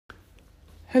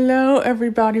Hello,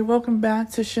 everybody. Welcome back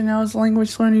to Chanel's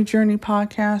Language Learning Journey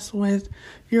podcast with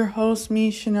your host, me,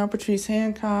 Chanel Patrice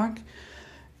Hancock.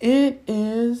 It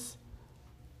is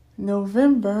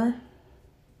November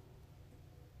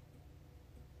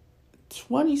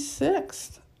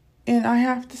 26th, and I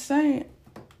have to say,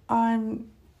 I'm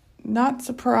not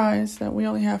surprised that we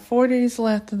only have 4 days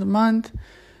left of the month.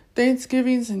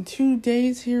 Thanksgiving's in 2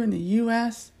 days here in the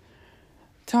U.S.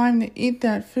 Time to eat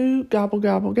that food, gobble,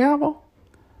 gobble, gobble.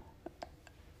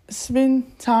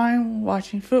 Spend time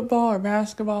watching football or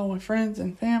basketball with friends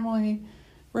and family,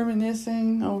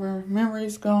 reminiscing over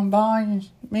memories gone by and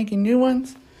making new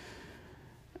ones.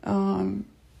 And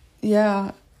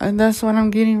that's what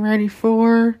I'm getting ready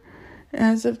for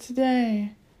as of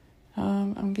today.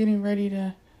 I'm getting ready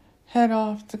to head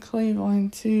off to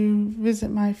Cleveland to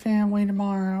visit my family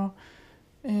tomorrow.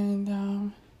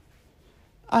 And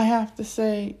I have to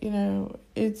say,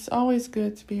 it's always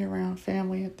good to be around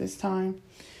family at this time.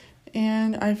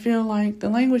 And I feel like the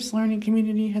language learning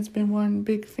community has been one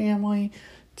big family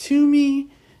to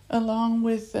me, along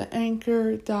with the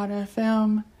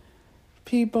Anchor.fm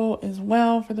people as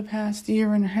well for the past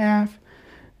year and a half.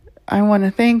 I want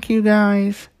to thank you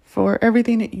guys for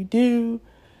everything that you do.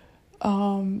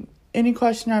 Any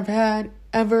question I've had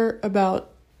ever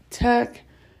about tech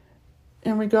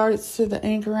in regards to the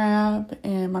Anchor app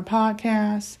and my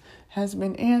podcast has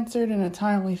been answered in a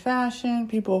timely fashion.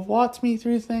 People have walked me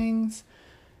through things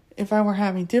if I were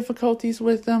having difficulties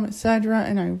with them, etc.,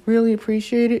 and I really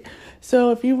appreciate it.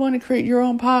 So if you want to create your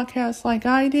own podcast like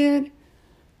I did,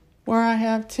 where I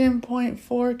have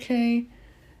 10.4K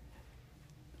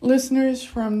listeners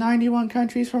from 91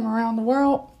 countries from around the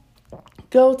world,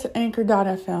 go to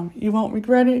Anchor.fm. You won't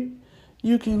regret it.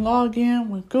 You can log in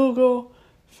with Google,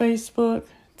 Facebook,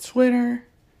 Twitter,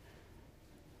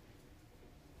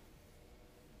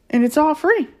 and it's all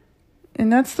free.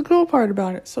 And that's the cool part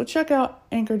about it. So check out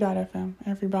Anchor.fm,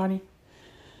 everybody.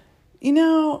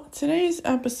 Today's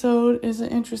episode is an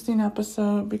interesting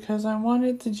episode because I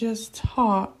wanted to just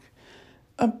talk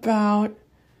about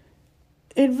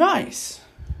advice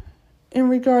in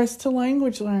regards to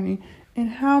language learning and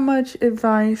how much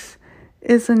advice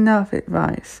is enough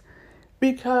advice.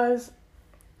 Because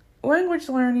language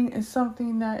learning is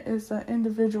something that is an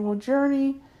individual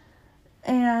journey.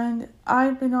 And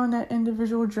I've been on that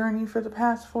individual journey for the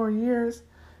past 4 years,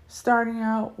 starting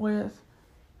out with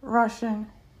Russian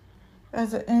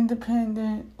as an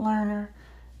independent learner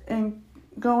and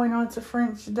going on to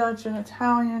French, Dutch, and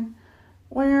Italian,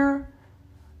 where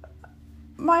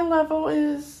my level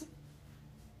is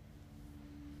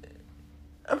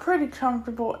a pretty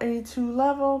comfortable A2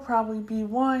 level, probably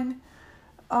B1.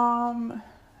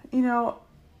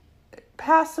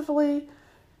 Passively,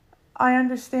 I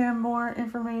understand more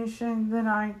information than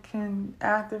I can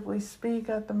actively speak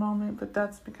at the moment, but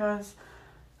that's because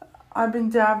I've been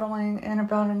dabbling in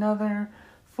about another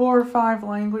 4 or 5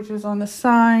 languages on the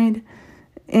side,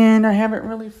 and I haven't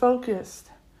really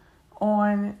focused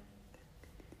on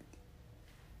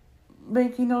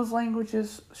making those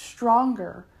languages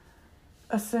stronger,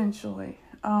 essentially.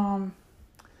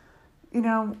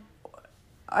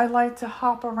 I like to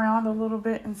hop around a little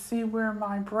bit and see where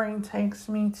my brain takes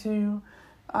me to.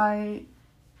 I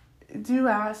do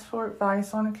ask for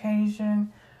advice on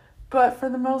occasion, but for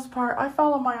the most part, I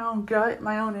follow my own gut,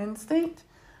 my own instinct.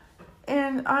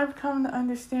 And I've come to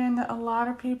understand that a lot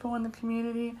of people in the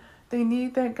community, they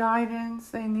need that guidance.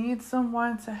 They need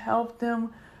someone to help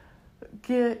them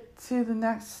get to the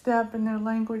next step in their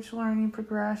language learning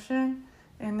progression,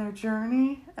 in their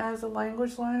journey as a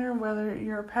language learner, whether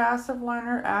you're a passive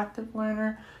learner, active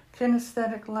learner,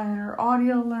 kinesthetic learner,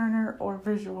 audio learner, or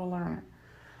visual learner.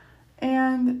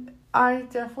 And I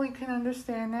definitely can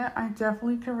understand that. I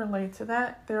definitely can relate to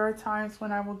that. There are times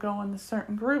when I will go into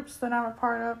certain groups that I'm a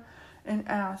part of and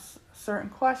ask certain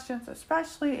questions,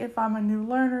 especially if I'm a new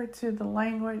learner to the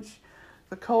language,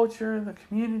 the culture, the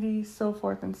community, so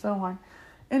forth and so on.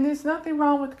 And there's nothing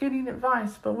wrong with getting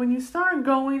advice, but when you start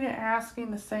going and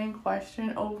asking the same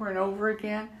question over and over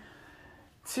again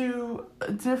to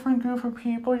a different group of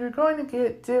people, you're going to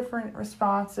get different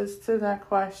responses to that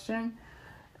question.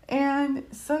 And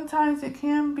sometimes it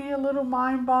can be a little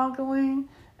mind-boggling.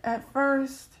 At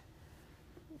first,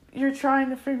 you're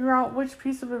trying to figure out which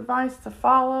piece of advice to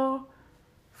follow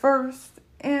first.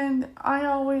 And I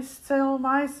always tell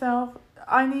myself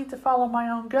I need to follow my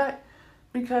own gut,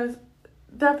 because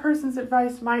that person's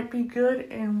advice might be good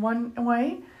in one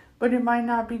way, but it might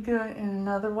not be good in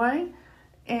another way.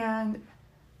 And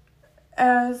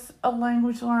as a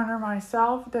language learner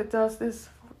myself that does this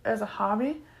as a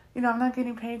hobby, I'm not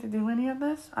getting paid to do any of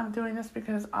this. I'm doing this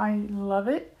because I love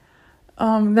it.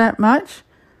 that much.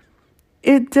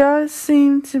 It does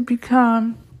seem to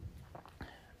become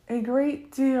a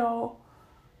great deal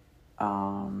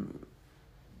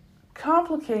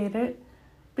complicated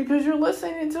because you're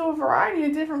listening to a variety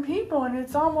of different people, and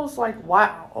it's almost like,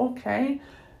 wow, okay,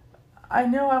 I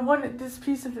know I wanted this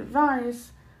piece of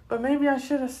advice, but maybe I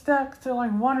should have stuck to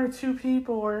like 1 or 2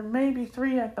 people, or maybe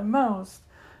 3 at the most,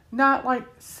 not like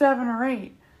 7 or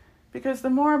 8. Because the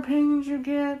more opinions you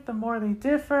get, the more they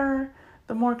differ,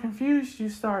 the more confused you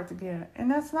start to get.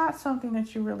 And that's not something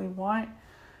that you really want.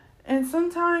 And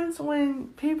sometimes when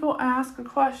people ask a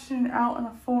question out in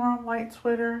a forum like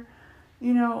Twitter,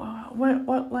 you know,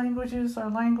 what languages or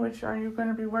language are you going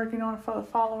to be working on for the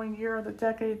following year or the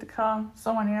decade to come?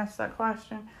 Someone asked that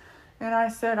question. And I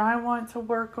said, I want to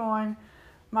work on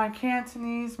my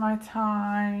Cantonese, my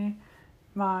Thai,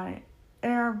 my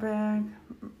Arabic,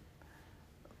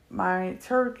 my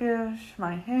Turkish,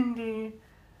 my Hindi,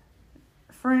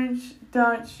 French,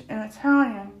 Dutch, and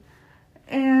Italian.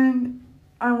 And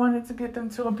I wanted to get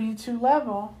them to a B2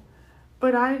 level.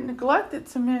 But I neglected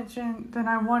to mention that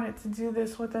I wanted to do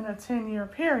this within a 10-year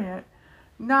period,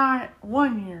 not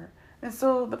 1 year. And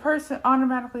so the person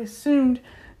automatically assumed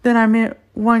that I meant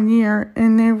 1 year,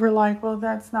 and they were like, well,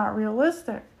 that's not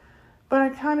realistic. But I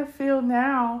kind of feel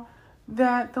now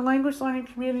that the language learning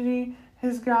community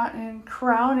has gotten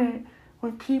crowded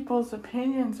with people's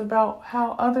opinions about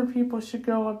how other people should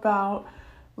go about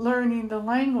learning the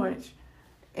language.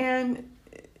 And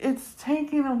it's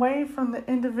taking away from the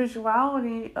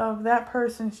individuality of that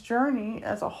person's journey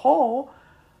as a whole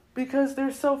because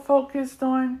they're so focused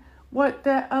on what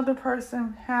that other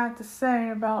person had to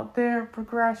say about their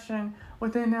progression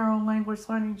within their own language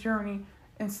learning journey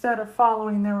instead of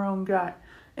following their own gut.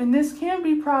 And this can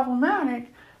be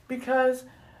problematic because,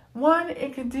 one,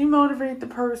 it can demotivate the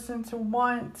person to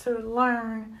want to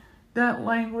learn that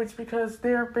language because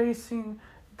they're basing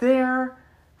their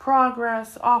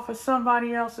progress off of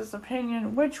somebody else's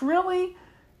opinion, which really,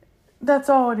 that's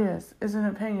all it is an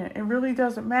opinion. It really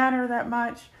doesn't matter that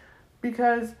much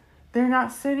because they're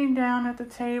not sitting down at the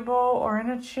table or in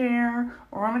a chair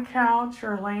or on a couch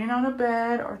or laying on a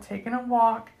bed or taking a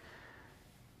walk.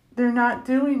 They're not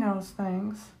doing those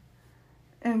things.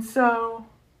 And so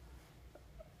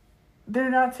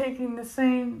they're not taking the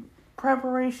same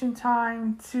preparation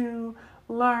time to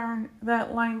learn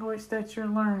that language that you're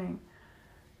learning.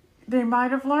 They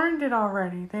might have learned it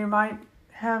already. They might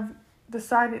have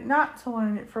decided not to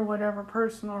learn it for whatever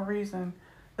personal reason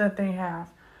that they have.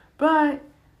 But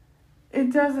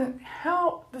it doesn't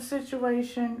help the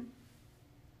situation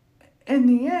in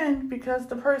the end because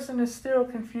the person is still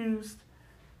confused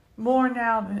more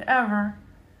now than ever.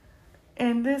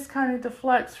 And this kind of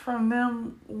deflects from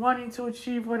them wanting to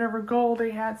achieve whatever goal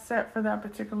they had set for that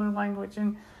particular language.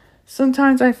 And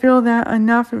sometimes I feel that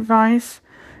enough advice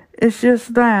is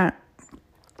just that.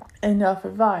 Enough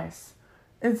advice.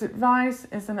 It's advice,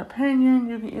 it's an opinion.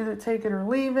 You can either take it or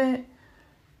leave it.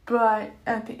 But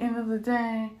at the end of the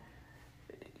day,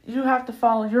 you have to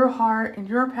follow your heart and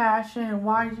your passion and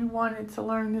why you wanted to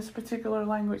learn this particular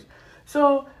language.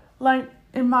 So, like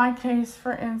in my case,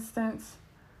 for instance,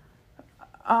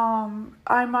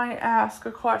 I might ask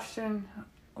a question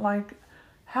like,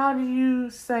 how do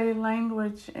you say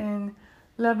language in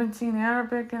Levantine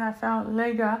Arabic? And I found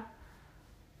lega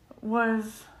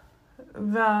was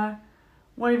the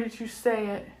way that you say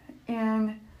it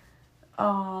in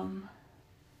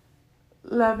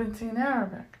Levantine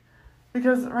Arabic.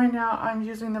 Because right now I'm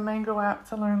using the Mango app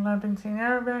to learn Levantine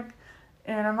Arabic,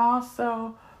 and I'm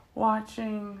also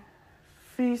watching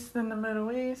Feast in the Middle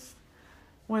East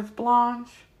with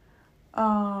Blanche,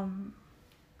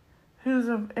 who's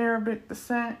of Arabic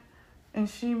descent, and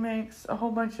she makes a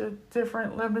whole bunch of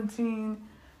different Levantine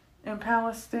and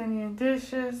Palestinian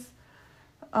dishes,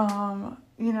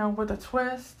 with a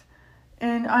twist.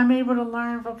 And I'm able to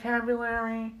learn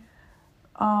vocabulary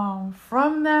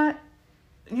from that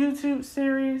YouTube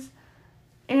series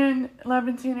in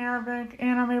Levantine Arabic,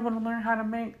 and I'm able to learn how to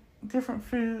make different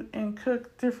food and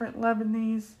cook different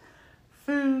Lebanese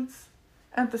foods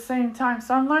at the same time.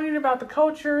 So I'm learning about the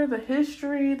culture, the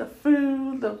history, the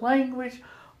food, the language,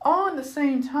 all at the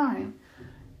same time.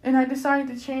 And I decided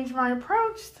to change my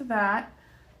approach to that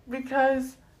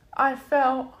because I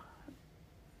felt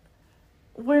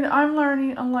when I'm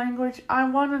learning a language, I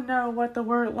want to know what the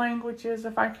word language is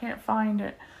if I can't find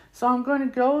it. So I'm going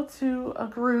to go to a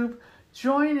group,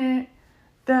 join it,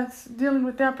 that's dealing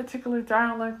with that particular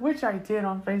dialect, which I did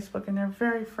on Facebook, and they're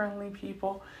very friendly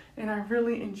people, and I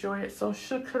really enjoy it. So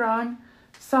shukran,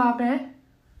 sabe.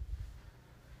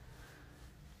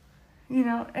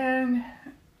 And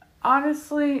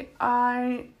honestly,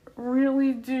 I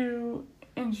really do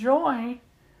enjoy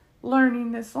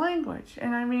learning this language.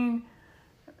 And I mean,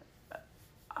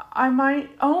 I might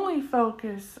only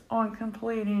focus on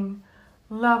completing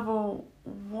level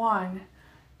 1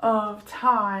 of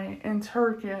Thai and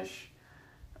Turkish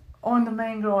on the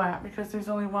Mango app because there's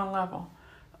only one level,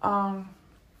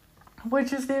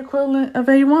 which is the equivalent of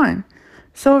A1.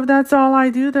 So if that's all I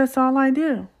do, that's all I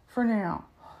do for now.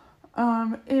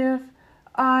 If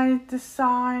I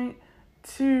decide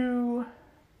to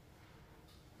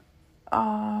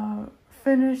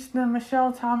finish the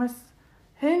Michelle Thomas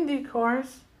Hindi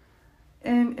course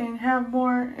and have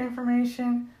more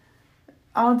information,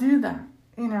 I'll do that.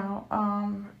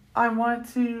 I want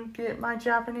to get my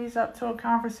Japanese up to a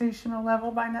conversational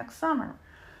level by next summer.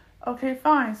 Okay,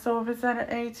 fine. So if it's at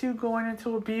an A2 going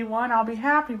into a B1, I'll be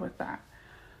happy with that.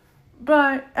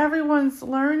 But everyone's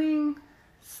learning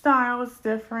style is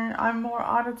different. I'm more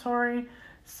auditory,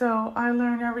 so I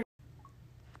learn every.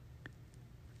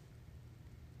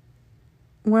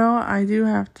 Well, I do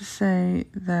have to say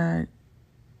that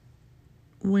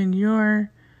when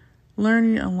you're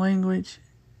learning a language,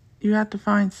 you have to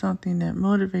find something that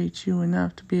motivates you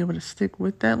enough to be able to stick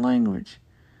with that language.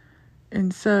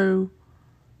 And so,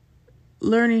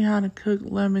 learning how to cook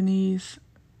Lebanese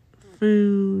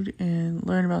food and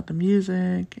learn about the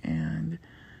music and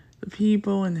the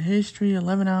people and the history of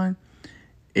Lebanon,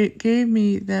 it gave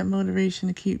me that motivation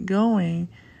to keep going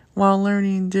while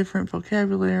learning different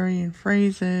vocabulary and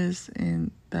phrases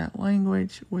in that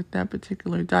language with that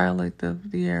particular dialect of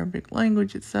the Arabic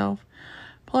language itself.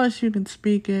 Plus, you can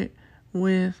speak it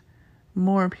with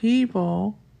more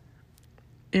people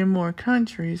in more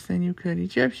countries than you could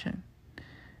Egyptian.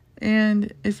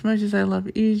 And as much as I love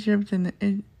Egypt and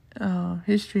the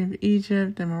history of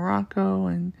Egypt and Morocco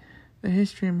and the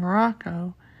history of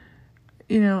Morocco,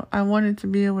 I wanted to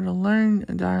be able to learn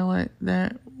a dialect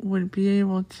that would be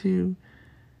able to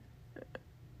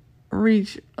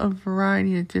reach a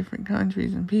variety of different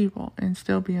countries and people and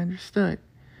still be understood.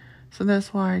 So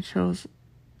that's why I chose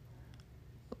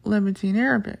Levantine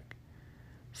Arabic.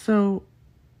 So,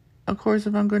 of course,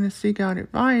 if I'm going to seek out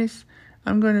advice,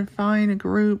 I'm going to find a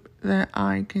group that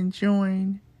I can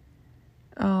join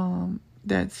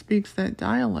that speaks that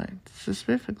dialect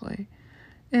specifically.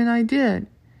 And I did.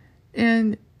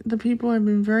 And the people have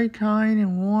been very kind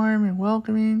and warm and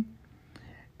welcoming.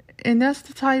 And that's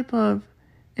the type of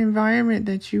environment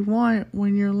that you want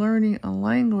when you're learning a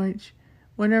language,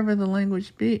 whatever the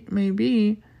language may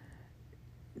be,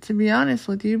 to be honest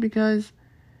with you, because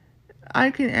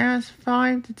I can ask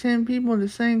 5 to 10 people the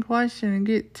same question and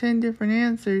get 10 different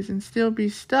answers and still be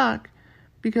stuck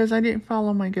because I didn't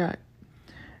follow my gut.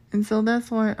 And so that's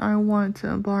why I want to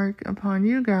embark upon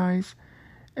you guys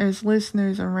as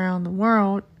listeners around the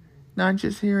world, not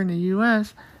just here in the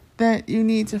U.S., that you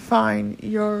need to find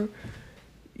your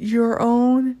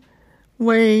own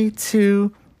way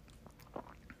to,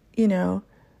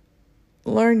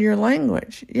 learn your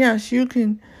language. Yes, you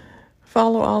can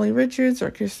follow Ollie Richards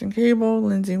or Kirsten Cable,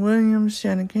 Lindsay Williams,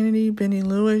 Shannon Kennedy, Benny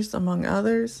Lewis, among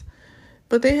others.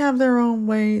 But they have their own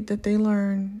way that they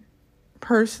learn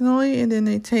personally, and then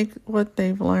they take what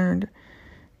they've learned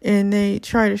and they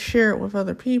try to share it with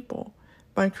other people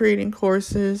by creating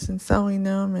courses and selling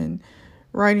them and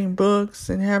writing books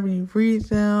and having you read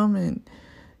them. And,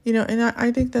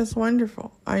 I think that's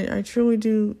wonderful. I truly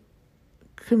do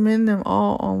commend them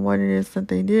all on what it is that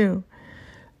they do.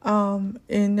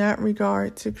 In that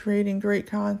regard, to creating great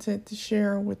content to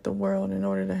share with the world in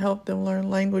order to help them learn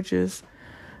languages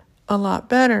a lot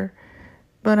better.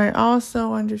 But I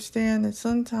also understand that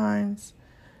sometimes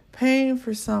paying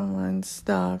for someone's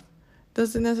stuff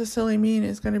doesn't necessarily mean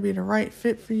it's going to be the right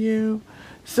fit for you.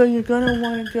 So you're going to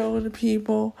want to go to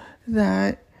people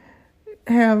that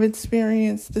have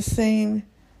experienced the same,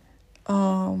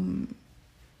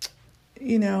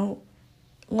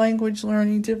 language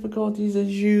learning difficulties as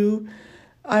you.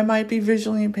 I might be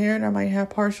visually impaired. I might have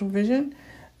partial vision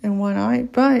in one eye,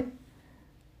 but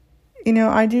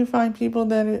I do find people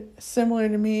that are similar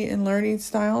to me in learning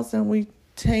styles, and we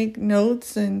take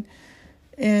notes, and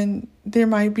there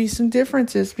might be some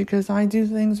differences because I do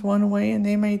things one way and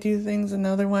they may do things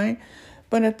another way.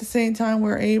 But at the same time,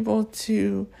 we're able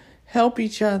to help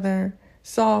each other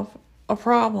solve a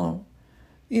problem,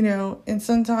 and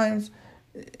sometimes,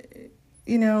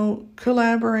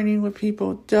 collaborating with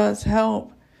people does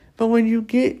help. But when you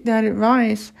get that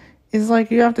advice, it's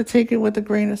like you have to take it with a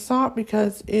grain of salt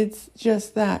because it's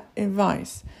just that,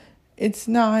 advice. It's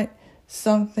not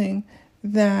something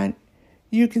that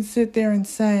you can sit there and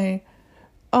say,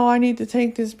 oh, I need to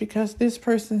take this because this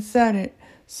person said it.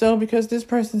 So because this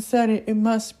person said it, it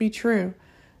must be true.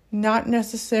 Not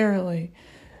necessarily.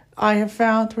 I have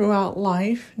found throughout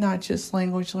life, not just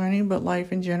language learning, but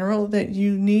life in general, that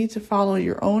you need to follow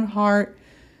your own heart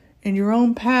and your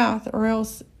own path, or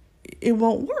else it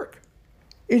won't work.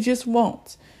 It just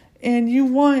won't. And you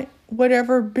want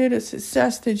whatever bit of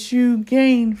success that you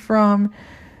gain from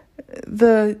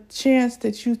the chance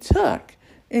that you took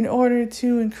in order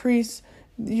to increase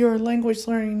your language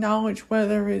learning knowledge,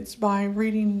 whether it's by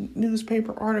reading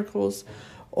newspaper articles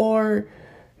or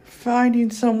finding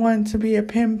someone to be a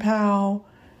pen pal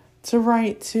to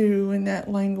write to in that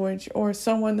language, or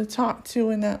someone to talk to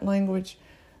in that language,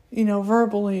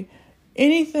 verbally.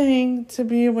 Anything to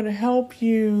be able to help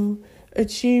you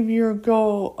achieve your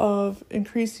goal of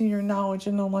increasing your knowledge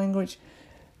in the language.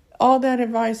 All that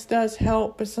advice does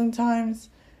help, but sometimes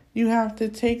you have to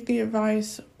take the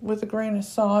advice with a grain of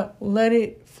salt, let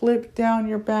it flip down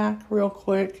your back real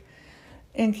quick,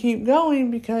 and keep going,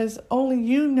 because only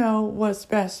you know what's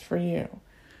best for you.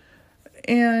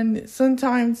 And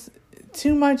sometimes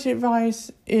too much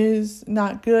advice is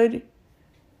not good.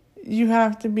 You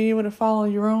have to be able to follow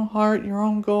your own heart, your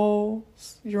own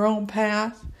goals, your own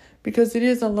path, because it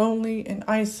is a lonely and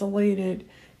isolated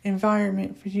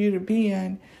environment for you to be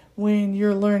in when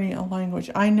you're learning a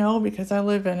language. I know, because I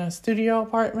live in a studio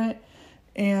apartment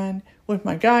and with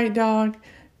my guide dog,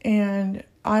 and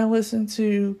I listen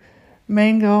to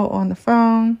Mango on the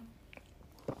phone,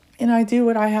 and I do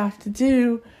what I have to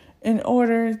do in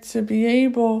order to be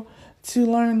able to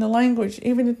learn the language,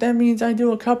 even if that means I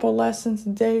do a couple lessons a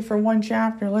day for one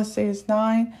chapter. Let's say it's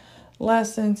 9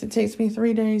 lessons. It takes me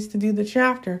 3 days to do the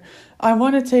chapter. I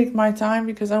want to take my time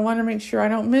because I want to make sure I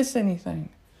don't miss anything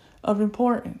of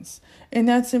importance, and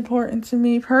that's important to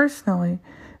me personally.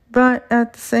 But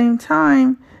at the same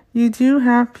time, you do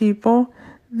have people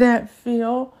that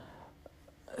feel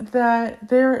that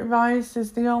their advice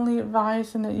is the only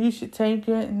advice and that you should take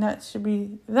it and that should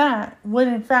be that, when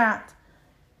in fact,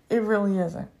 it really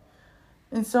isn't.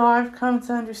 And so I've come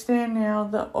to understand now,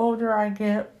 the older I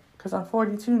get, because I'm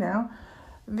 42 now,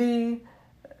 the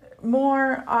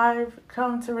more I've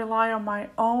come to rely on my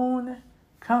own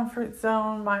comfort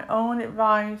zone, my own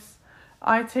advice.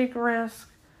 I take risks.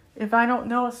 If I don't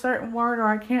know a certain word or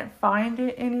I can't find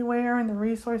it anywhere in the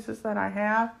resources that I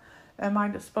have at my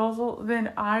disposal,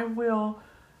 then I will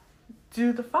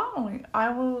do the following. I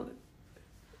will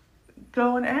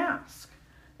go and ask.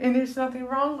 And there's nothing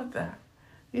wrong with that.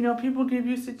 People give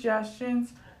you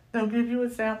suggestions. They'll give you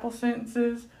example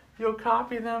sentences. You'll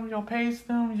copy them. You'll paste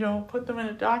them. You'll put them in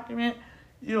a document.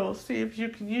 You'll see if you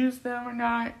can use them or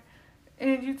not.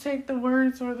 And you take the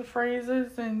words or the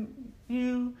phrases and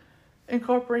you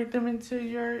incorporate them into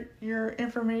your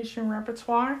information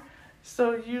repertoire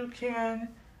so you can,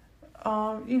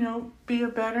 be a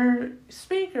better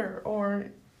speaker or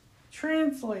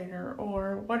translator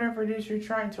or whatever it is you're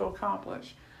trying to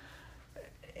accomplish.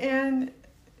 And,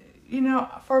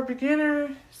 for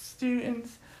beginner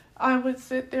students, I would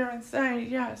sit there and say,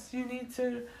 yes, you need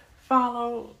to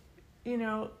follow,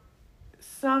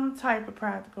 some type of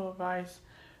practical advice,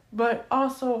 but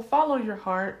also follow your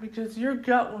heart, because your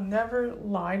gut will never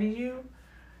lie to you.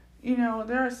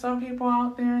 There are some people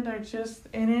out there that are just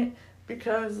in it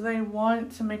because they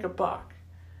want to make a buck.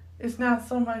 It's not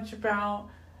so much about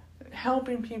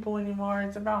helping people anymore.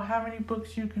 It's about how many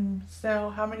books you can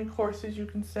sell, how many courses you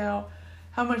can sell,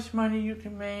 how much money you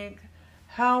can make,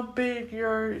 how big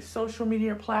your social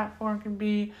media platform can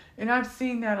be. And I've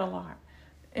seen that a lot.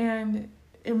 And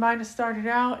it might have started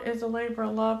out as a labor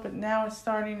of love, but now it's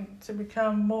starting to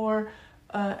become more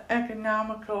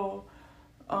economical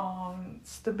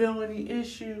stability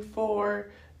issue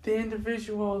for the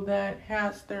individual that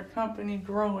has their company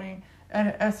growing at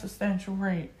an existential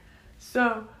rate.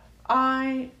 So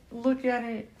I look at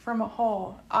it from a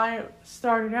whole. I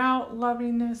started out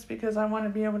loving this because I want to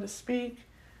be able to speak.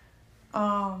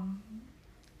 I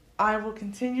will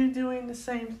continue doing the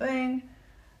same thing.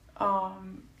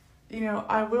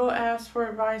 I will ask for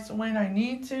advice when I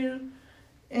need to,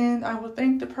 and I will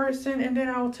thank the person, and then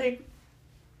I will take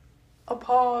a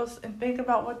pause and think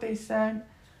about what they said,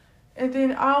 and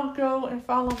then I'll go and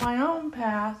follow my own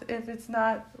path if it's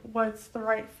not what's the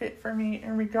right fit for me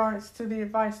in regards to the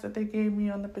advice that they gave me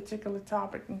on the particular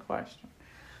topic in question.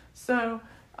 So,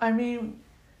 at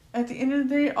the end of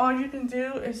the day, all you can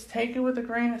do is take it with a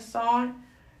grain of salt,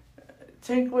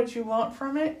 take what you want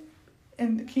from it,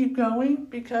 and keep going,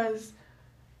 because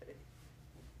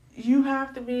you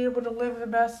have to be able to live the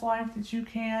best life that you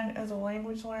can as a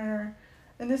language learner.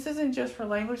 And this isn't just for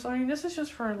language learning, this is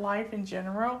just for life in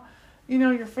general.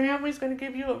 Your family's going to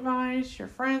give you advice, your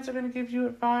friends are going to give you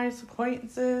advice,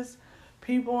 acquaintances,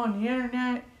 people on the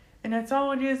internet. And that's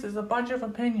all it is a bunch of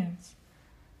opinions.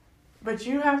 But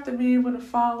you have to be able to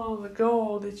follow the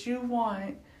goal that you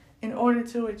want in order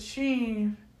to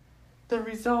achieve the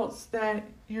results that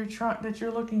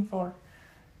you're looking for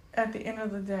at the end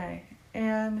of the day.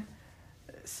 And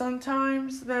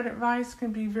sometimes that advice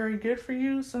can be very good for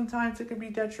you. Sometimes it can be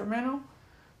detrimental.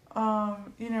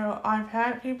 I've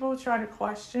had people try to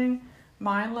question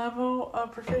my level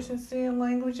of proficiency in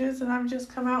languages, and I've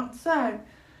just come out and said,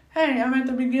 hey, I'm at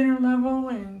the beginner level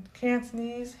in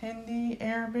Cantonese, Hindi,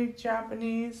 Arabic,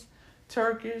 Japanese,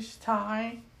 Turkish,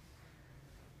 Thai,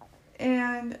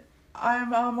 and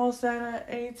I'm almost at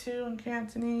an A2 in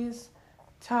Cantonese,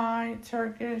 Thai,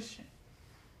 Turkish,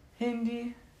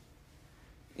 Hindi,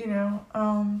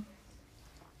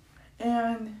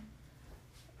 and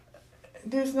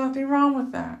there's nothing wrong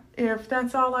with that. If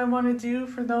that's all I want to do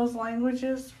for those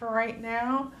languages for right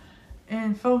now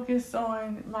and focus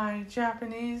on my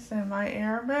Japanese and my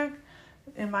Arabic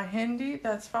and my Hindi,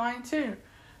 that's fine too.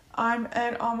 I'm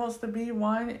at almost the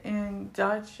B1 in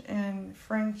Dutch and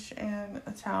French and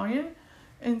Italian,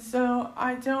 and so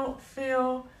I don't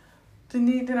feel the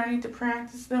need that I need to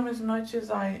practice them as much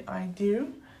as I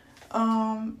do.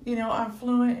 I'm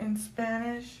fluent in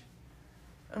Spanish,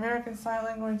 American Sign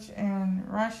Language, and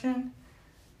Russian,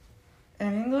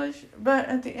 and English. But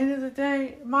at the end of the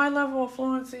day, my level of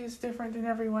fluency is different than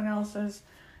everyone else's.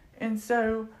 And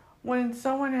so when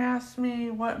someone asks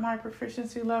me what my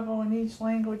proficiency level in each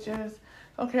language is,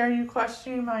 okay, are you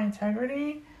questioning my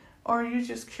integrity? Or are you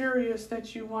just curious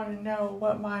that you want to know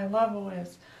what my level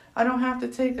is? I don't have to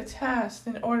take a test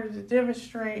in order to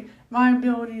demonstrate my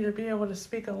ability to be able to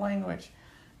speak a language.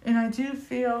 And I do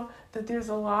feel that there's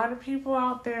a lot of people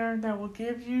out there that will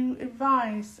give you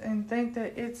advice and think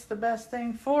that it's the best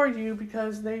thing for you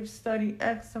because they've studied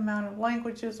X amount of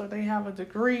languages or they have a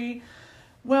degree.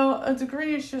 Well, a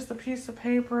degree is just a piece of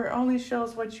paper. It only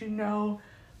shows what you know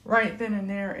right then and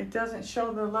there. It doesn't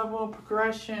show the level of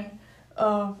progression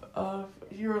of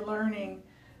your learning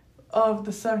of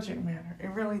the subject matter. It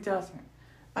really doesn't.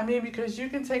 I mean, because you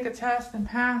can take a test and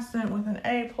pass it with an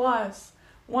A+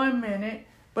 1 minute,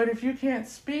 but if you can't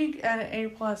speak at an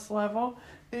A+ level,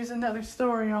 there's another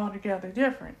story altogether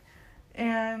different.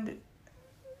 And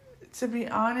to be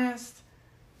honest,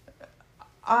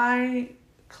 I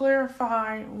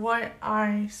clarify what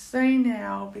I say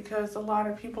now because a lot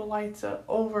of people like to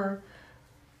over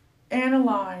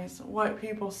analyze what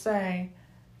people say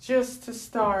just to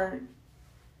start,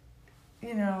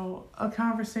 a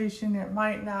conversation that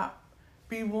might not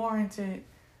be warranted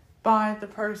by the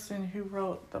person who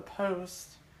wrote the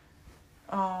post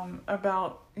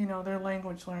about, their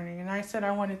language learning. And I said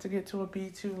I wanted to get to a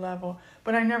B2 level,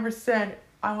 but I never said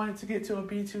I wanted to get to a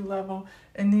B2 level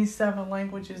in these 7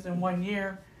 languages in 1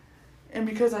 year. And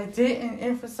because I didn't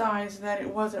emphasize that it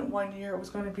wasn't 1 year, it was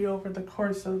going to be over the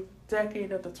course of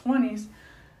decade of the 20s,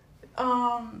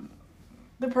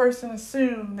 the person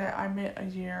assumed that I meant a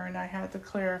year, and I had to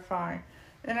clarify.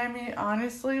 And I mean,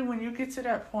 honestly, when you get to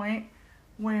that point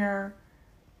where,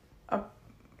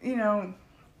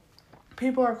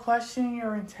 people are questioning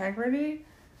your integrity,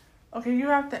 okay, you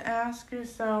have to ask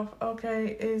yourself, okay,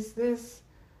 is this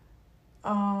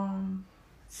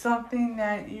something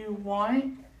that you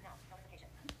want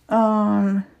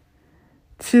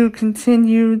to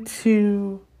continue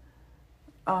to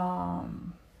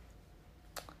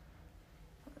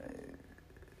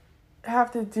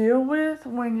have to deal with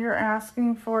when you're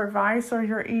asking for advice or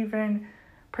you're even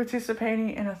participating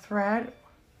in a thread?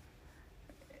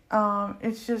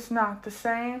 It's just not the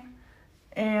same.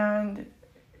 And,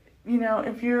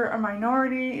 if you're a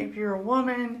minority, if you're a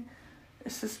woman,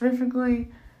 specifically,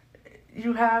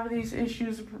 you have these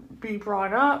issues be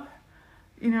brought up.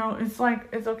 It's like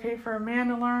it's okay for a man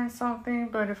to learn something,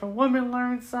 but if a woman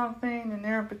learns something and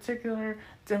they're a particular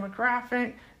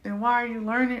demographic, then why are you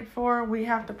learning it for? We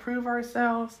have to prove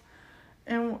ourselves.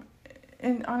 And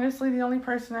honestly, the only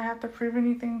person I have to prove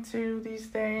anything to these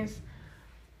days,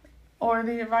 or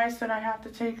the advice that I have to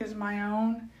take, is my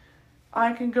own.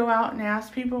 I can go out and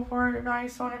ask people for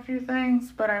advice on a few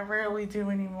things, but I rarely do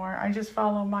anymore. I just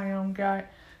follow my own gut.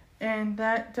 And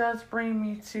that does bring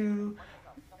me to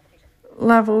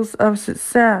levels of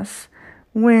success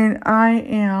when I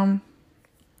am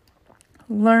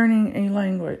learning a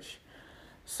language.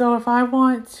 So if I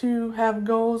want to have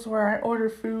goals where I order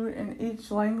food in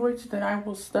each language, then I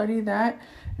will study that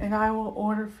and I will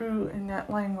order food in that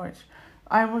language.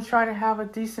 I will try to have a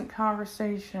decent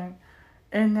conversation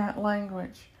in that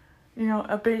language.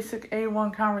 A basic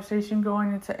A1 conversation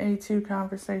going into A2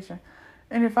 conversation.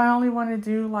 And if I only want to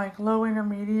do like low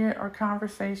intermediate or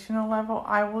conversational level,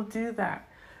 I will do that.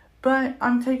 But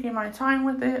I'm taking my time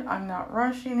with it. I'm not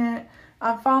rushing it.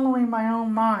 I'm following my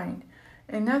own mind.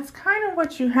 And that's kind of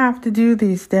what you have to do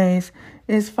these days,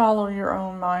 is follow your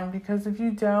own mind. Because if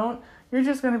you don't, you're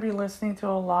just going to be listening to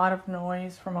a lot of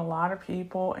noise from a lot of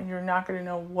people, and you're not going to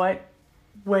know what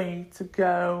way to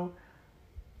go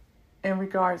in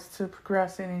regards to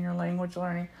progressing in your language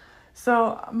learning.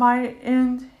 So my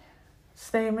end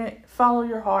statement, follow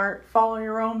your heart, follow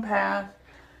your own path.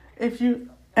 If you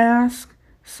ask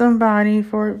somebody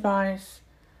for advice,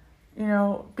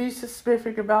 be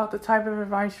specific about the type of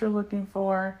advice you're looking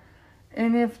for.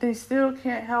 And if they still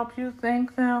can't help you,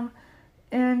 thank them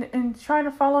and try to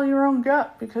follow your own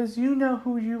gut, because you know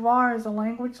who you are as a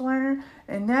language learner,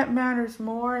 and that matters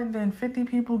more than 50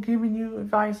 people giving you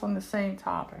advice on the same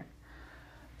topic.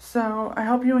 So I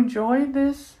hope you enjoyed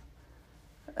this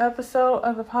episode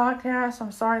of the podcast.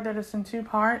 I'm sorry that it's in 2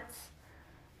 parts.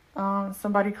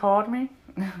 Somebody called me.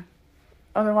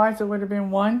 Otherwise, it would have been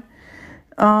 1.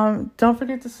 Don't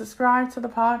forget to subscribe to the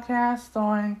podcast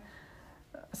on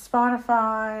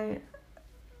Spotify,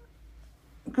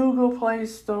 Google Play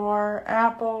Store,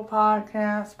 Apple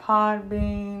Podcasts,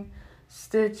 Podbean,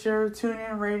 Stitcher,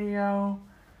 TuneIn Radio,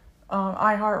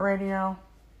 iHeartRadio.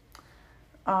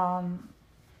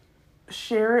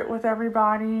 Share it with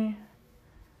everybody.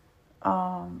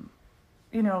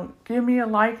 Give me a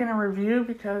like and a review,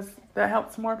 because that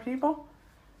helps more people.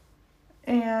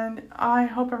 And I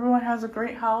hope everyone has a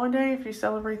great holiday if you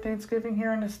celebrate Thanksgiving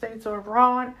here in the States or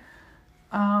abroad.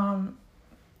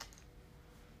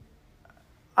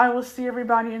 I will see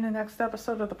everybody in the next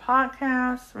episode of the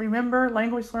podcast. Remember,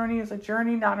 language learning is a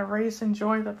journey, not a race.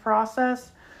 Enjoy the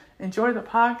process, enjoy the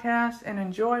podcast, and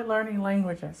enjoy learning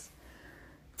languages.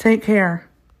 Take care.